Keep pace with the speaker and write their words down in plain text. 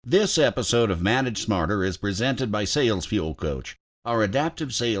This episode of Manage Smarter is presented by Sales Fuel Coach, our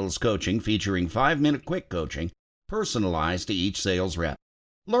adaptive sales coaching featuring 5-minute quick coaching personalized to each sales rep.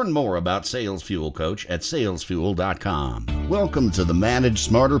 Learn more about Sales Fuel Coach at salesfuel.com. Welcome to the Manage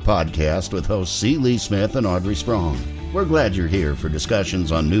Smarter podcast with hosts C. Lee Smith and Audrey Strong. We're glad you're here for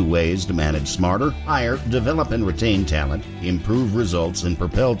discussions on new ways to manage smarter, hire, develop and retain talent, improve results, and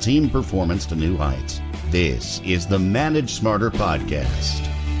propel team performance to new heights. This is the Manage Smarter podcast.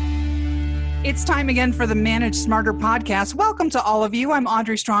 It's time again for the Manage Smarter podcast. Welcome to all of you. I'm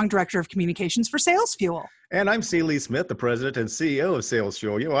Audrey Strong, Director of Communications for Sales Fuel. And I'm C. Lee Smith, the President and CEO of Sales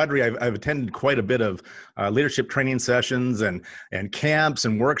Fuel. Audrey, I've attended quite a bit of leadership training sessions and camps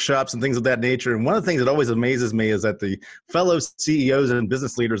and workshops and things of that nature. And one of the things that always amazes me is that the fellow CEOs and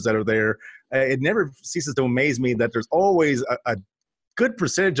business leaders that are there, it never ceases to amaze me that there's always a good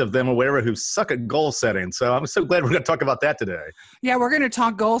percentage of them or whatever who suck at goal setting. So I'm so glad we're going to talk about that today. Yeah, we're going to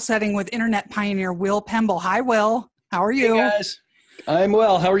talk goal setting with internet pioneer Will Pemble. Hi, Will. How are you? Hey, guys. I'm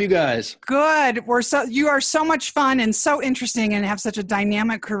well. How are you guys? Good. You are so much fun and so interesting and have such a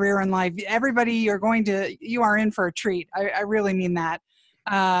dynamic career in life. Everybody, you are in for a treat. I really mean that.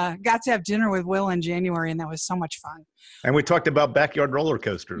 Got to have dinner with Will in January, and that was so much fun. And we talked about backyard roller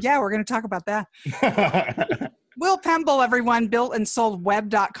coasters. Yeah, we're going to talk about that. Will Pemble, everyone, built and sold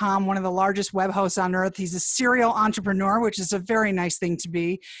web.com, one of the largest web hosts on earth. He's a serial entrepreneur, which is a very nice thing to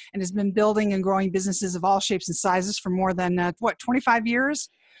be, and has been building and growing businesses of all shapes and sizes for more than, 25 years?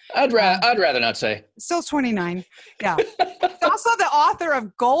 I'd rather not say. Still 29. Yeah. He's also the author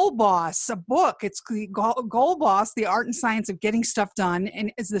of Goal Boss, a book. It's Goal Boss, The Art and Science of Getting Stuff Done,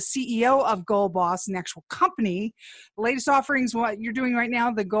 and is the CEO of Goal Boss, an actual company. The latest offerings, what you're doing right now,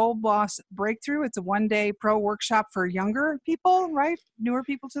 the Goal Boss Breakthrough. It's a one-day pro workshop for younger people, right? Newer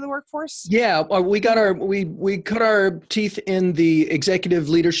people to the workforce. Yeah, we cut our teeth in the executive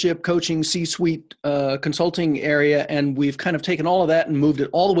leadership coaching C-suite consulting area, and we've kind of taken all of that and moved it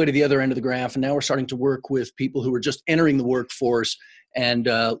all the way to the other end of the graph. And now we're starting to work with people who are just entering the workforce and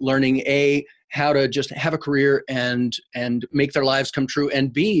learning how to just have a career and make their lives come true,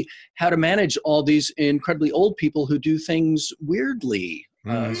 and B, how to manage all these incredibly old people who do things weirdly.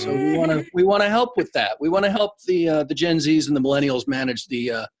 So we want to help with that. We want to help the Gen Zs and the millennials manage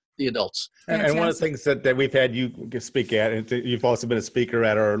the adults. And one of the things that we've had you speak at, and you've also been a speaker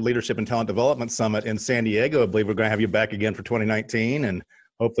at our Leadership and Talent Development Summit in San Diego. I believe we're going to have you back again for 2019 and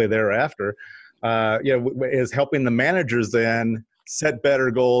hopefully thereafter, is helping the managers then set better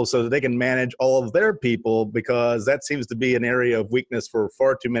goals so that they can manage all of their people, because that seems to be an area of weakness for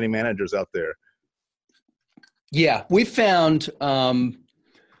far too many managers out there. Yeah, we found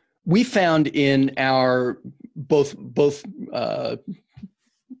in our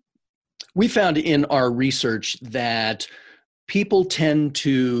we found in our research that people tend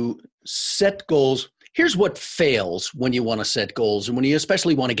to set goals. Here's what fails when you want to set goals, and when you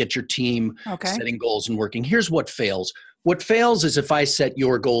especially want to get your team setting goals and working. Here's what fails. What fails is if I set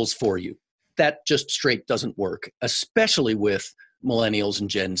your goals for you. That just straight doesn't work, especially with millennials and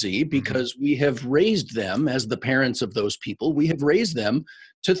Gen Z, because we have raised them as the parents of those people. We have raised them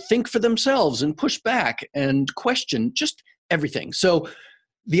to think for themselves and push back and question just everything. So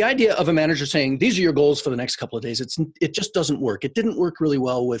the idea of a manager saying, these are your goals for the next couple of days, it just doesn't work. It didn't work really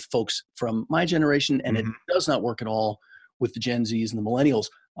well with folks from my generation, and it does not work at all with the Gen Zs and the millennials.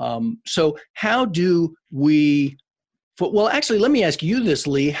 So how do we, well, actually, let me ask you this,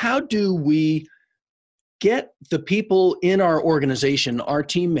 Lee. How do we get the people in our organization, our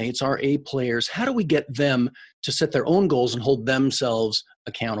teammates, our A players, how do we get them to set their own goals and hold themselves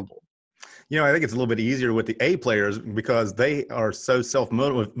accountable? I think it's a little bit easier with the A players because they are so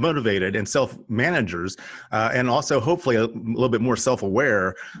self-motivated and self-managers, and also hopefully a little bit more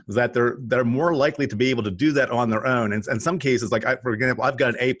self-aware that they're more likely to be able to do that on their own. And in some cases, like for example, I've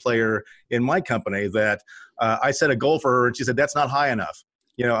got an A player in my company that I set a goal for her and she said, that's not high enough.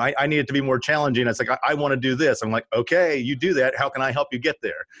 I need it to be more challenging. It's like, I want to do this. I'm like, okay, you do that. How can I help you get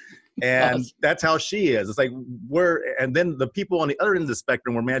there? And that's how she is. It's like and then the people on the other end of the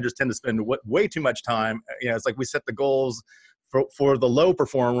spectrum where managers tend to spend way too much time. It's like we set the goals for the low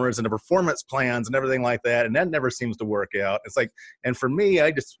performers and the performance plans and everything like that. And that never seems to work out. It's like, and for me,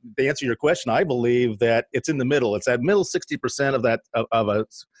 to answer your question, I believe that it's in the middle. It's that middle 60% of that,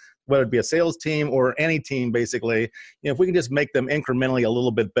 whether it be a sales team or any team, basically, if we can just make them incrementally a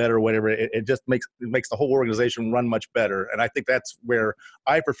little bit better, whatever, it just makes the whole organization run much better. And I think that's where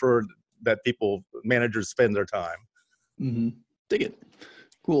I prefer that managers spend their time. Dig it.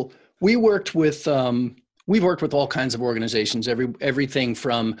 Cool. We worked with We've worked with all kinds of organizations, everything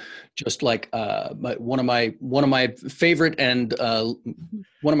from just like one of my favorite and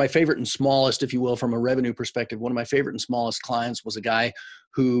smallest, if you will, from a revenue perspective. One of my favorite and smallest clients was a guy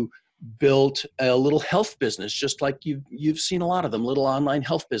who built a little health business, just like you've seen a lot of them, little online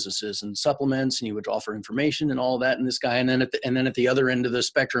health businesses and supplements, and you would offer information and all that. And this guy, and then at the other end of the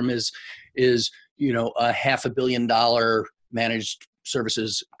spectrum is a $500 million managed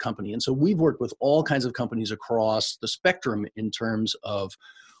services company. And so we've worked with all kinds of companies across the spectrum in terms of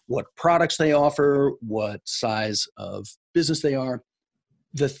what products they offer, what size of business they are.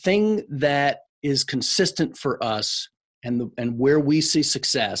 The thing that is consistent for us and where we see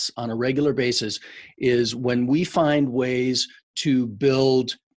success on a regular basis is when we find ways to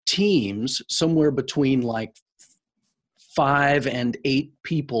build teams somewhere between like 5 and 8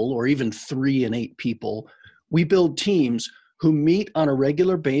 people, or even 3 and 8 people. We build teams who meet on a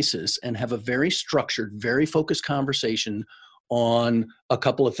regular basis and have a very structured, very focused conversation on a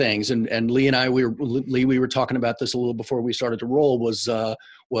couple of things. And Lee and I, we were talking about this a little before we started to roll, was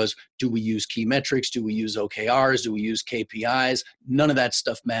do we use key metrics? Do we use OKRs? Do we use KPIs? None of that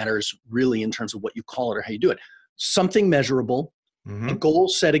stuff matters really in terms of what you call it or how you do it. Something measurable, a goal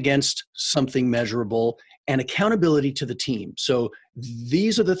set against something measurable, and accountability to the team. So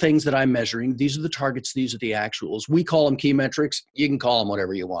these are the things that I'm measuring. These are the targets. These are the actuals. We call them key metrics. You can call them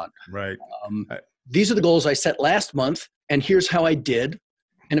whatever you want. Right. These are the goals I set last month, and here's how I did.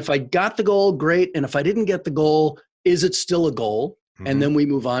 And if I got the goal, great. And if I didn't get the goal, is it still a goal? And then we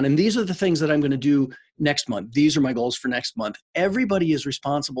move on. And these are the things that I'm going to do next month. These are my goals for next month. Everybody is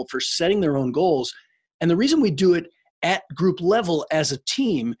responsible for setting their own goals. And the reason we do it at group level as a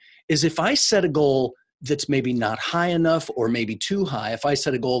team is if I set a goal that's maybe not high enough or maybe too high, if I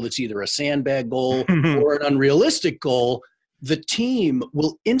set a goal that's either a sandbag goal or an unrealistic goal, the team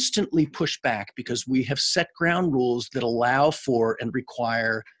will instantly push back because we have set ground rules that allow for and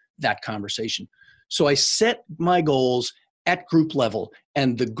require that conversation. So I set my goals at group level,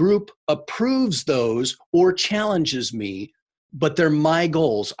 and the group approves those or challenges me, but they're my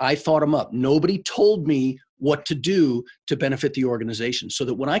goals. I thought them up. Nobody told me what to do to benefit the organization, so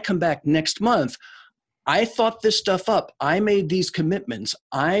that when I come back next month, I thought this stuff up. I made these commitments.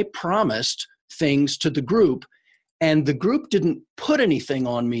 I promised things to the group, and the group didn't put anything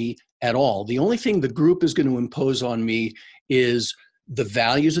on me at all. The only thing the group is going to impose on me is the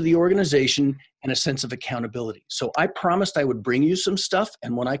values of the organization and a sense of accountability. So I promised I would bring you some stuff,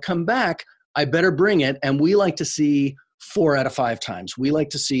 and when I come back, I better bring it. And we like to see 4 out of 5 times. We like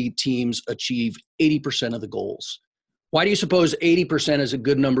to see teams achieve 80% of the goals. Why do you suppose 80% is a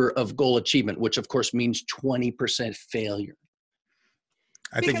good number of goal achievement, which of course means 20% failure?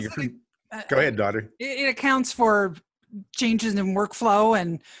 I think go ahead, daughter. It accounts for changes in workflow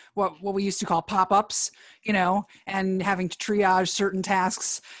and what we used to call pop-ups, and having to triage certain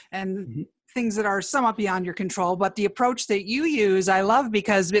tasks and things that are somewhat beyond your control. But the approach that you use, I love,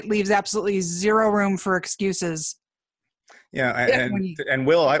 because it leaves absolutely zero room for excuses. Yeah, and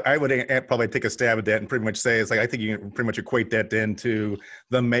Will, I would probably take a stab at that and pretty much say it's like I think you can pretty much equate that into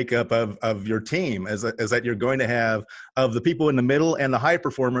the makeup of your team, is that you're going to have, of the people in the middle and the high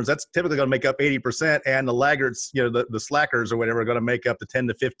performers, that's typically going to make up 80%, and the laggards, the slackers or whatever, are going to make up the 10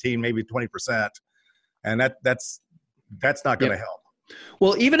 to 15, maybe 20%, and that's not going to help.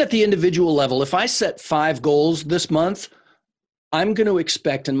 Well, even at the individual level, if I set 5 goals this month, I'm going to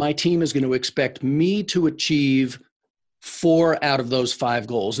expect, and my team is going to expect me to achieve 4 out of those 5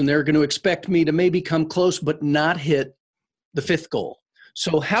 goals. And they're going to expect me to maybe come close, but not hit the 5th goal.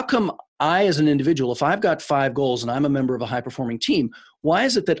 So how come I, as an individual, if I've got 5 goals and I'm a member of a high-performing team, why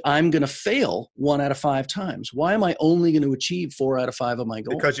is it that I'm going to fail 1 out of 5 times? Why am I only going to achieve 4 out of 5 of my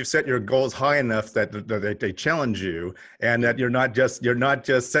goals? Because you've set your goals high enough that they challenge you, and that you're not just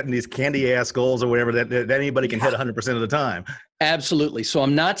setting these candy-ass goals or whatever that anybody can hit 100% of the time. Absolutely. So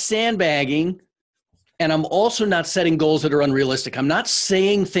I'm not sandbagging. And I'm also not setting goals that are unrealistic. I'm not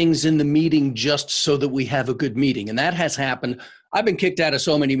saying things in the meeting just so that we have a good meeting. And that has happened. I've been kicked out of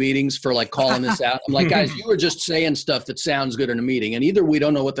so many meetings for like calling this out. I'm like, guys, you were just saying stuff that sounds good in a meeting. And either we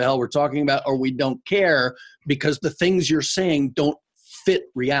don't know what the hell we're talking about, or we don't care because the things you're saying don't fit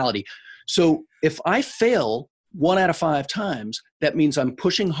reality. So if I fail 1 out of 5 times, that means I'm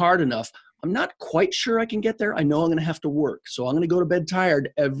pushing hard enough. I'm not quite sure I can get there. I know I'm going to have to work. So I'm going to go to bed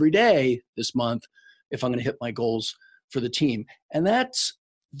tired every day this month if I'm going to hit my goals for the team. And that's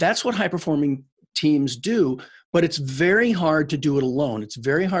what high-performing teams do, but it's very hard to do it alone. It's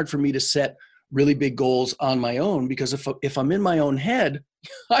very hard for me to set really big goals on my own, because if I'm in my own head,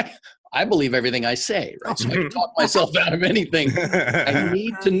 I believe everything I say, right? So I can talk myself out of anything. I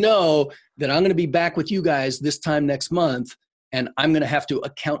need to know that I'm going to be back with you guys this time next month, and I'm going to have to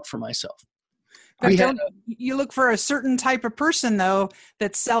account for myself. But you look for a certain type of person, though,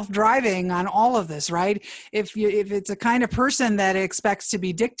 that's self-driving on all of this, right? If it's a kind of person that expects to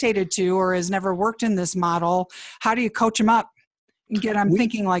be dictated to or has never worked in this model, how do you coach them up and get them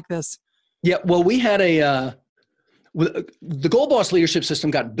thinking like this? Yeah, well, we had the Goal Boss leadership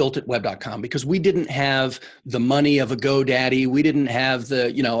system got built at web.com because we didn't have the money of a GoDaddy. We didn't have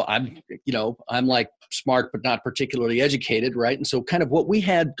I'm like smart, but not particularly educated. Right. And so kind of what we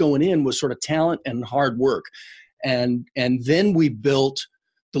had going in was sort of talent and hard work. And then we built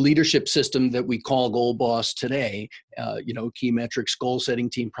the leadership system that we call Goal Boss today, key metrics, goal setting,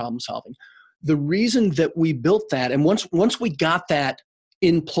 team problem solving. The reason that we built that, and once we got that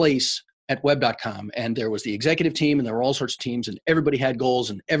in place at web.com, and there was the executive team and there were all sorts of teams and everybody had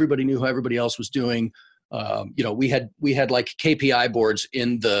goals and everybody knew how everybody else was doing. We had like KPI boards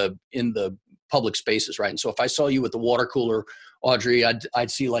in the public spaces, right? And so if I saw you with the water cooler, Audrey,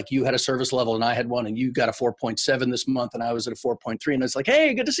 I'd see like you had a service level and I had one and you got a 4.7 this month and I was at a 4.3 and it's like,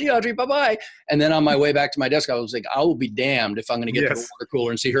 hey, good to see you, Audrey, bye-bye. And then on my way back to my desk, I was like, I will be damned if I'm going to get to the water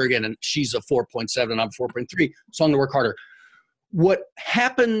cooler and see her again and she's a 4.7 and I'm 4.3, so I'm going to work harder. What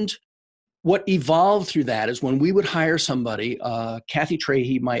evolved through that is when we would hire somebody, Kathy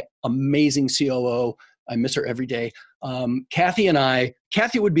Trahey, my amazing COO, I miss her every day. Kathy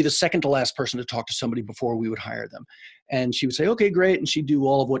would be the second to last person to talk to somebody before we would hire them. And she would say, okay, great. And she'd do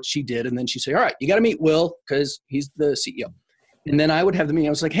all of what she did. And then she'd say, all right, you got to meet Will because he's the CEO. And then I would have the meeting. I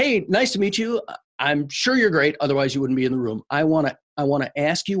was like, hey, nice to meet you. I'm sure you're great. Otherwise you wouldn't be in the room. I want to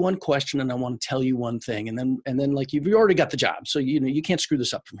ask you one question and I want to tell you one thing. And then like you've already got the job. So, you can't screw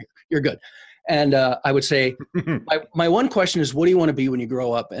this up from here. You're good. And I would say, my one question is, what do you want to be when you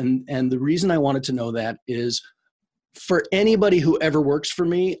grow up? And the reason I wanted to know that is for anybody who ever works for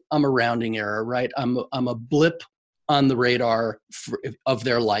me, I'm a rounding error, right? I'm a blip on the radar of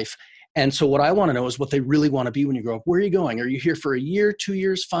their life. And so what I want to know is what they really want to be when you grow up. Where are you going? Are you here for a year, 2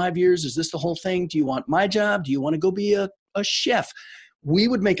 years, 5 years? Is this the whole thing? Do you want my job? Do you want to go be a chef? We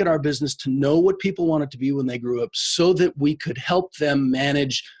would make it our business to know what people wanted to be when they grew up so that we could help them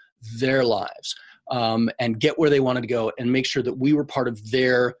manage their lives and get where they wanted to go and make sure that we were part of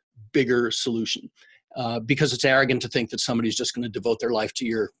their bigger solution because it's arrogant to think that somebody's just going to devote their life to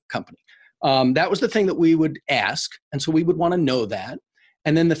your company. That was the thing that we would ask. And so we would want to know that.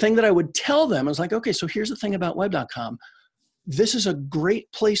 And then the thing that I would tell them is like, okay, so here's the thing about web.com. This is a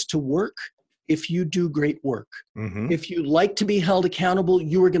great place to work if you do great work. Mm-hmm. If you like to be held accountable,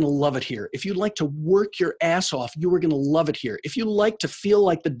 you are going to love it here. If you like to work your ass off, you are going to love it here. If you like to feel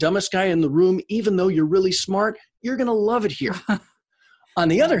like the dumbest guy in the room, even though you're really smart, you're going to love it here. On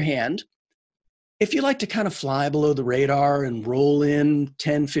the other hand, if you like to kind of fly below the radar and roll in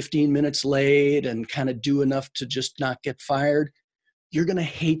 10, 15 minutes late and kind of do enough to just not get fired, you're going to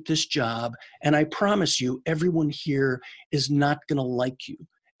hate this job. And I promise you, everyone here is not going to like you.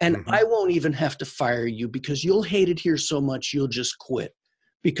 And mm-hmm. I won't even have to fire you because you'll hate it here so much you'll just quit.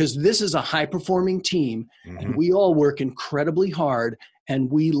 Because this is a high-performing team, mm-hmm. and we all work incredibly hard, and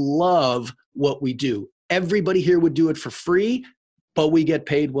we love what we do. Everybody here would do it for free, but we get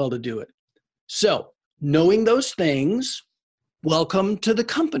paid well to do it. So knowing those things, welcome to the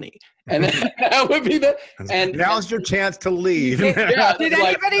company. And that would be the – and now's your chance to leave. Did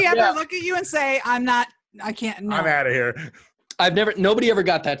anybody ever look at you and say, I can't – no. I'm out of here. Nobody ever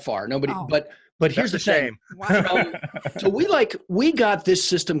got that far. Nobody, oh. But here's the thing. Wow. So we got this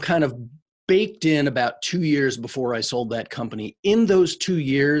system kind of baked in about 2 years before I sold that company. In those 2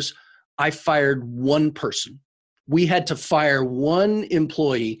 years, I fired one person. We had to fire one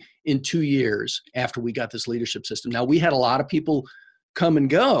employee in 2 years after we got this leadership system. Now we had a lot of people come and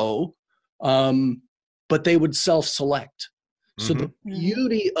go, but they would self-select. So the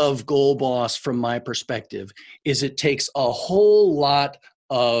beauty of Goal Boss, from my perspective, is it takes a whole lot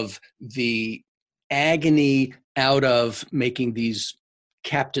of the agony out of making these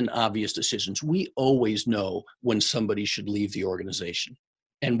captain obvious decisions. We always know when somebody should leave the organization,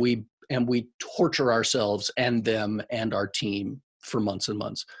 and we torture ourselves and them and our team for months and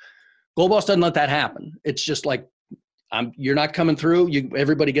months. Goal Boss doesn't let that happen. It's just like, you're not coming through.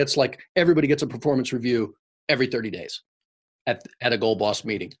 Everybody gets a performance review every 30 days. At a Goal Boss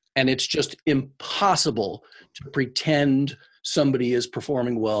meeting. And it's just impossible to pretend somebody is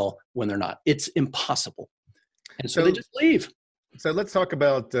performing well when they're not. It's impossible. And so they just leave. So let's talk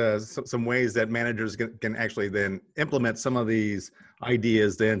about some ways that managers can actually then implement some of these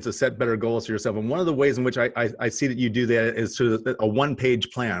ideas then to set better goals for yourself. And one of the ways in which I see that you do that is through a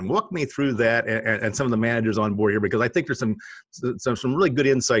one-page plan. Walk me through that and some of the managers on board here, because I think there's some really good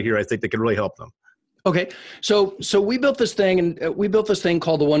insight here I think that could really help them. Okay, so we built this thing, and we built this thing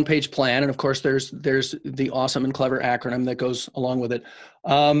called the one-page plan, and of course there's the awesome and clever acronym that goes along with it,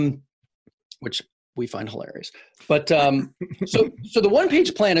 which we find hilarious. But so the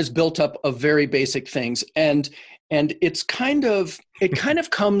one-page plan is built up of very basic things, and it kind of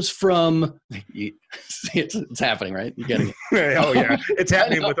comes from it's happening, right? You getting it? Oh yeah, it's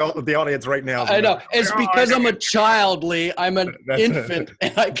happening with all of the audience right now. I know. It's because I'm a child, Lee. I'm an infant,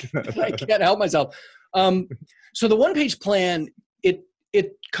 and I can't help myself. So the one-page plan,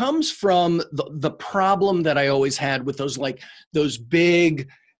 it comes from the problem that I always had with those big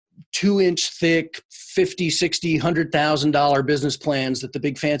 2-inch thick $50,000, $60,000, $100,000 business plans that the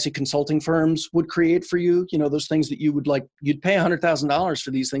big fancy consulting firms would create for you. You know, those things that you'd pay $100,000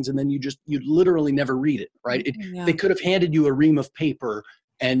 for these things, and then you'd literally never read it, right? They could have handed you a ream of paper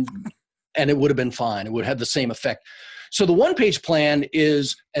and it would have been fine. It would have the same effect. So the one-page plan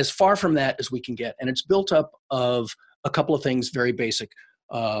is as far from that as we can get, and it's built up of a couple of things, very basic.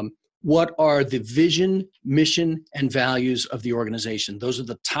 What are the vision, mission, and values of the organization? Those are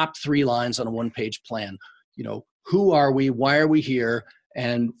the top 3 lines on a one-page plan. You know, who are we? Why are we here?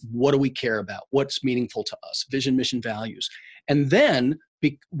 And what do we care about? What's meaningful to us? Vision, mission, values. And then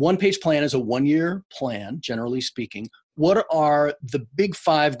one-page plan is a 1-year plan, generally speaking. What are the big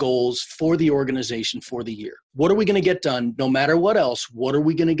 5 goals for the organization for the year? What are we going to get done? No matter what else, what are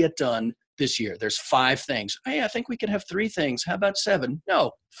we going to get done this year? There's 5 things. Hey, I think we could have 3 things. How about 7?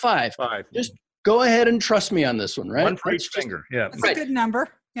 No, 5. 5. Just go ahead and trust me on this one, right? One for each finger. Yeah. That's a good number.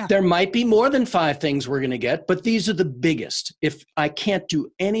 Yeah. There might be more than 5 things we're going to get, but these are the biggest. If I can't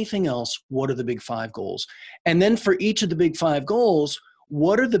do anything else, what are the big 5 goals? And then for each of the big 5 goals,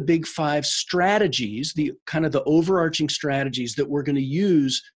 what are the big 5 strategies, the kind of the overarching strategies that we're going to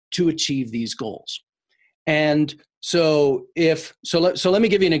use to achieve these goals? And so let me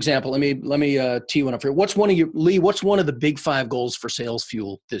give you an example. Let me tee one up here. What's one of the big 5 goals for Sales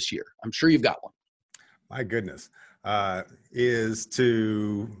Fuel this year? I'm sure you've got one. My goodness, is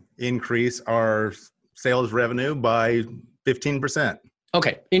to increase our sales revenue by 15%.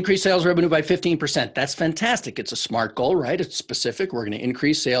 Okay, increase sales revenue by 15%. That's fantastic. It's a SMART goal, right? It's specific. We're going to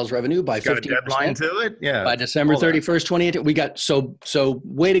increase sales revenue by 15%. Got a deadline to it? Yeah. By December 31st, 2018. We got so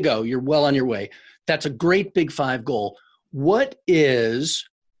way to go. You're well on your way. That's a great big 5 goal. What is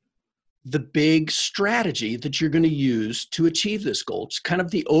the big strategy that you're going to use to achieve this goal? It's kind of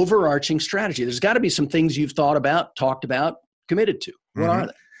the overarching strategy. There's got to be some things you've thought about, talked about, committed to. What are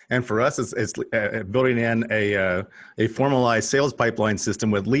they? And for us, it's building in a formalized sales pipeline system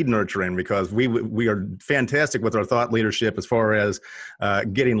with lead nurturing, because we are fantastic with our thought leadership as far as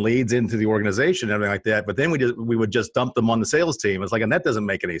getting leads into the organization and everything like that. But then we would just dump them on the sales team. It's like, and that doesn't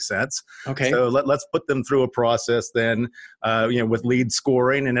make any sense. Okay. So let's put them through a process then, with lead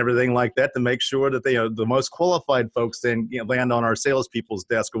scoring and everything like that, to make sure that the most qualified folks then land on our salespeople's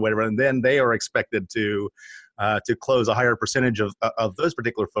desk or whatever, and then they are expected to close a higher percentage of those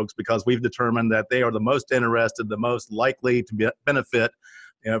particular folks, because we've determined that they are the most interested, the most likely to benefit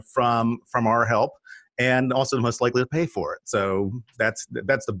from our help, and also the most likely to pay for it. So that's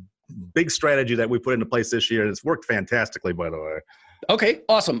the big strategy that we put into place this year, and it's worked fantastically, by the way. Okay,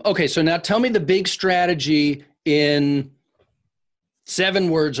 awesome. Okay, so now tell me the big strategy in 7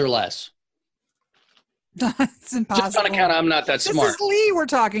 words or less. It's impossible. Just on account I'm not that smart. This is Lee we're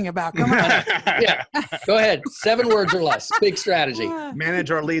talking about. Come on. Yeah, go ahead. 7 words or less. Big strategy.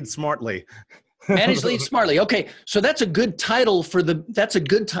 Manage our leads smartly. Manage leads smartly. Okay, so that's a good title for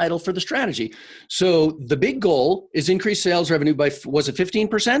the strategy. So the big goal is increase sales revenue by, was it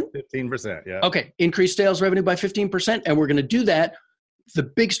 15%? 15%, yeah. Okay, increase sales revenue by 15%, and we're going to do that. The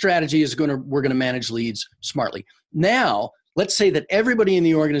big strategy is we're going to manage leads smartly. Now, let's say that everybody in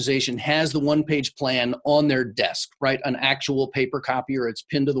the organization has the one-page plan on their desk, right? An actual paper copy, or it's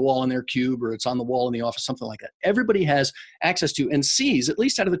pinned to the wall in their cube, or it's on the wall in the office, something like that. Everybody has access to and sees, at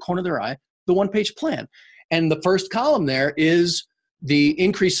least out of the corner of their eye, the one-page plan. And the first column there is the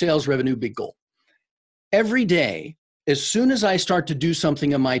increased sales revenue big goal. Every day, as soon as I start to do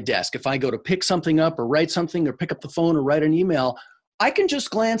something on my desk, if I go to pick something up or write something or pick up the phone or write an email, I can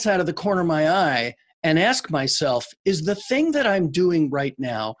just glance out of the corner of my eye and ask myself, is the thing that I'm doing right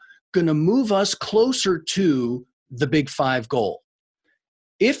now going to move us closer to the big 5 goal?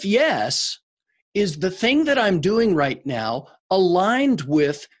 If yes, is the thing that I'm doing right now aligned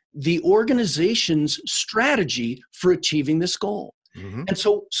with the organization's strategy for achieving this goal. Mm-hmm. And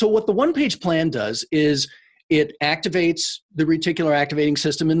so what the one-page plan does is it activates the reticular activating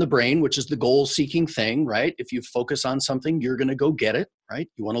system in the brain, which is the goal-seeking thing, right? If you focus on something, you're going to go get it, right?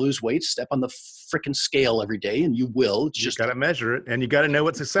 You want to lose weight, step on the frickin' scale every day, and you will. It's just got to measure it, and you got to know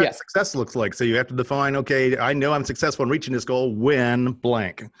what success looks like. So you have to define, okay, I know I'm successful in reaching this goal when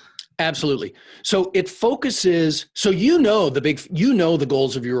blank. Absolutely. So it focuses, so you know the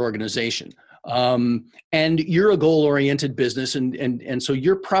goals of your organization. And you're a goal-oriented business, and so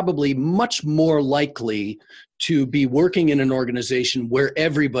you're probably much more likely to be working in an organization where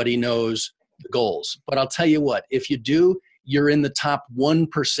everybody knows the goals. But I'll tell you what, if you do, you're in the top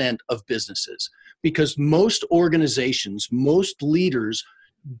 1% of businesses, because most organizations, most leaders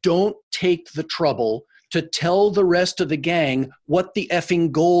don't take the trouble to tell the rest of the gang what the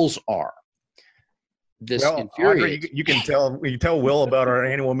effing goals are. Audrey, you tell Will about our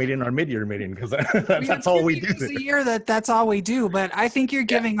annual meeting, our mid-year meeting, because that's all we do. A year that's all we do. But I think you're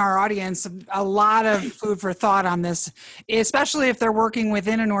giving our audience a lot of food for thought on this, especially if they're working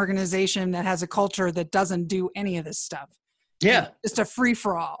within an organization that has a culture that doesn't do any of this stuff. Yeah, it's a free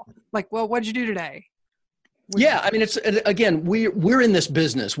for all. Like, well, what'd you do today? Yeah, I mean, it's, again, we're in this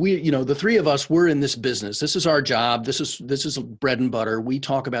business. The three of us, we're in this business. This is our job. This is bread and butter. We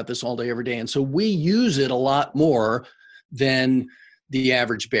talk about this all day, every day. And so we use it a lot more than the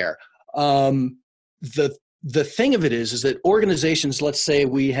average bear. The thing of it is that organizations, let's say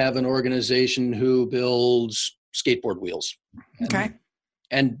we have an organization who builds skateboard wheels. Okay.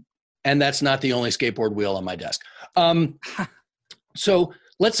 And that's not the only skateboard wheel on my desk. So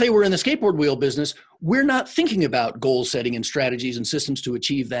let's say we're in the skateboard wheel business. We're not thinking about goal setting and strategies and systems to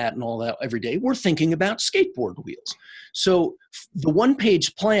achieve that and all that every day. We're thinking about skateboard wheels. So the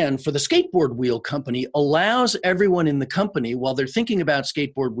one-page plan for the skateboard wheel company allows everyone in the company, while they're thinking about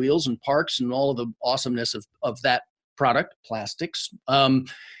skateboard wheels and parks and all of the awesomeness of that product, plastics,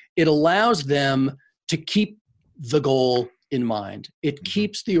 it allows them to keep the goal in mind. It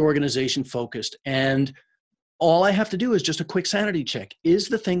keeps the organization focused. And all I have to do is just a quick sanity check. Is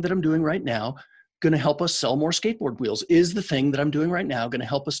the thing that I'm doing right now going to help us sell more skateboard wheels? Is the thing that I'm doing right now going to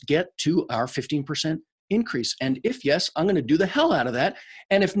help us get to our 15% increase? And if yes, I'm going to do the hell out of that.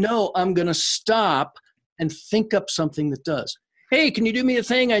 And if no, I'm going to stop and think up something that does. Hey, can you do me a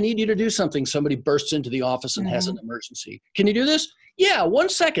thing? I need you to do something. Somebody bursts into the office and has an emergency. Can you do this? Yeah, 1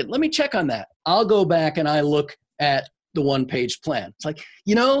 second. Let me check on that. I'll go back and I look at the one-page plan. It's like,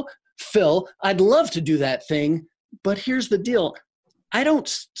 Phil, I'd love to do that thing, but here's the deal. I don't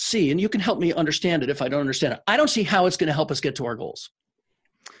see, and you can help me understand it if I don't understand it, I don't see how it's going to help us get to our goals.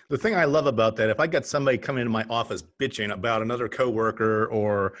 The thing I love about that, if I got somebody coming into my office bitching about another coworker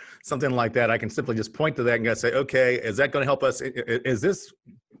or something like that, I can simply just point to that and say, okay, is that going to help us? Is this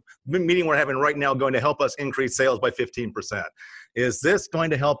meeting we're having right now going to help us increase sales by 15%? Is this going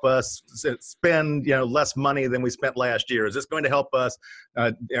to help us spend less money than we spent last year? Is this going to help us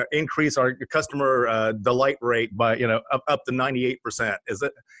increase our customer delight rate by up to 98%? Is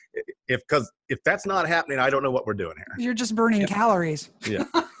it because if that's not happening, I don't know what we're doing here. You're just burning calories. Yeah.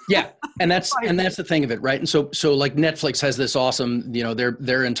 Yeah, and that's the thing of it, right? And so like Netflix has this awesome,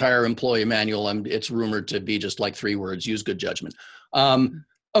 their entire employee manual, and it's rumored to be just like 3 words: use good judgment.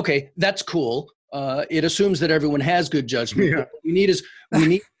 Okay, that's cool. It assumes that everyone has good judgment. Yeah. What we need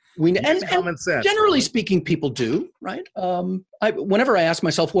and common sense. Generally speaking, people do, right? Whenever I ask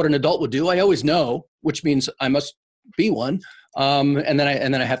myself what an adult would do, I always know, which means I must be one. And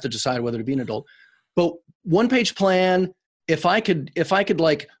then I have to decide whether to be an adult. But one-page plan, if I could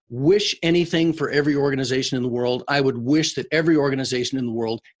like wish anything for every organization in the world, I would wish that every organization in the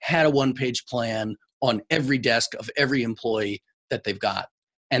world had a one-page plan on every desk of every employee that they've got,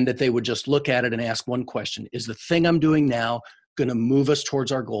 and that they would just look at it and ask one question: is the thing I'm doing now going to move us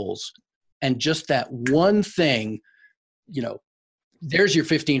towards our goals? And just that one thing, there's your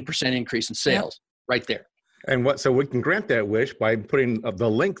 15% increase in sales right there. And so we can grant that wish by putting the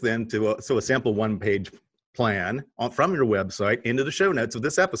link then to a sample one-page plan from your website into the show notes of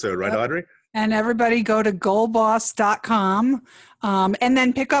this episode, right, Audrey? And everybody go to goalboss.com and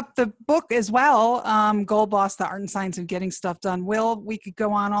then pick up the book as well, Goal Boss, The Art and Science of Getting Stuff Done. Will, we could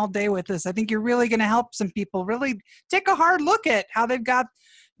go on all day with this. I think you're really going to help some people really take a hard look at how they've got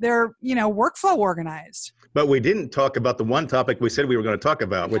their workflow organized. But we didn't talk about the one topic we said we were going to talk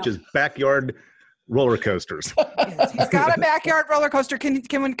about, which is backyard roller coasters. Yes, he's got a backyard roller coaster. Can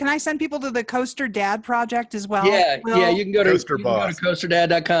I send people to the Coaster Dad Project as well? Yeah, you can go to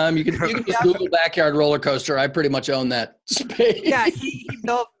coasterdad.com. You can just Google backyard roller coaster. I pretty much own that space. Yeah, he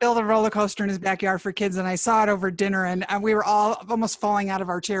built a roller coaster in his backyard for kids, and I saw it over dinner, and we were all almost falling out of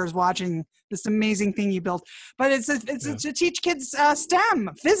our chairs watching this amazing thing you built. But it's to teach kids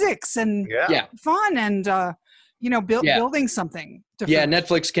STEM, physics, and fun, and building something. Different. Yeah,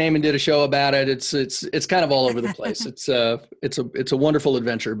 Netflix came and did a show about it. It's kind of all over the place. It's a wonderful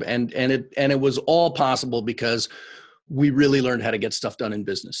adventure, and it was all possible because we really learned how to get stuff done in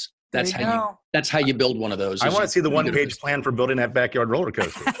business. That's how you build one of those. I want to see the one-page plan for building that backyard roller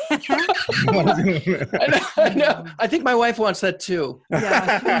coaster. I know. I think my wife wants that too.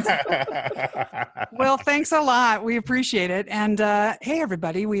 Yeah. Well, thanks a lot. We appreciate it. And hey,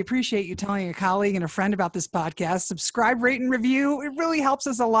 everybody, we appreciate you telling a colleague and a friend about this podcast. Subscribe, rate, and review. It really helps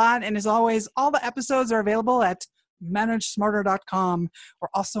us a lot. And as always, all the episodes are available at managesmarter.com. We're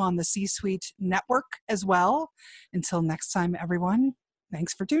also on the C-Suite network as well. Until next time, everyone.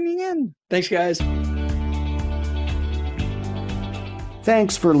 Thanks for tuning in. Thanks, guys.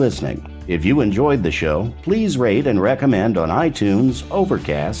 Thanks for listening. If you enjoyed the show, please rate and recommend on iTunes,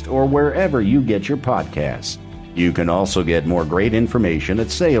 Overcast, or wherever you get your podcasts. You can also get more great information at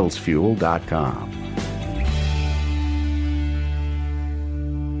salesfuel.com.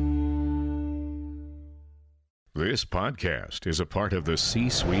 This podcast is a part of the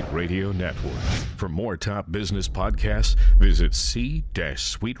C-Suite Radio Network. For more top business podcasts, visit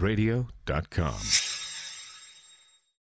c-suiteradio.com.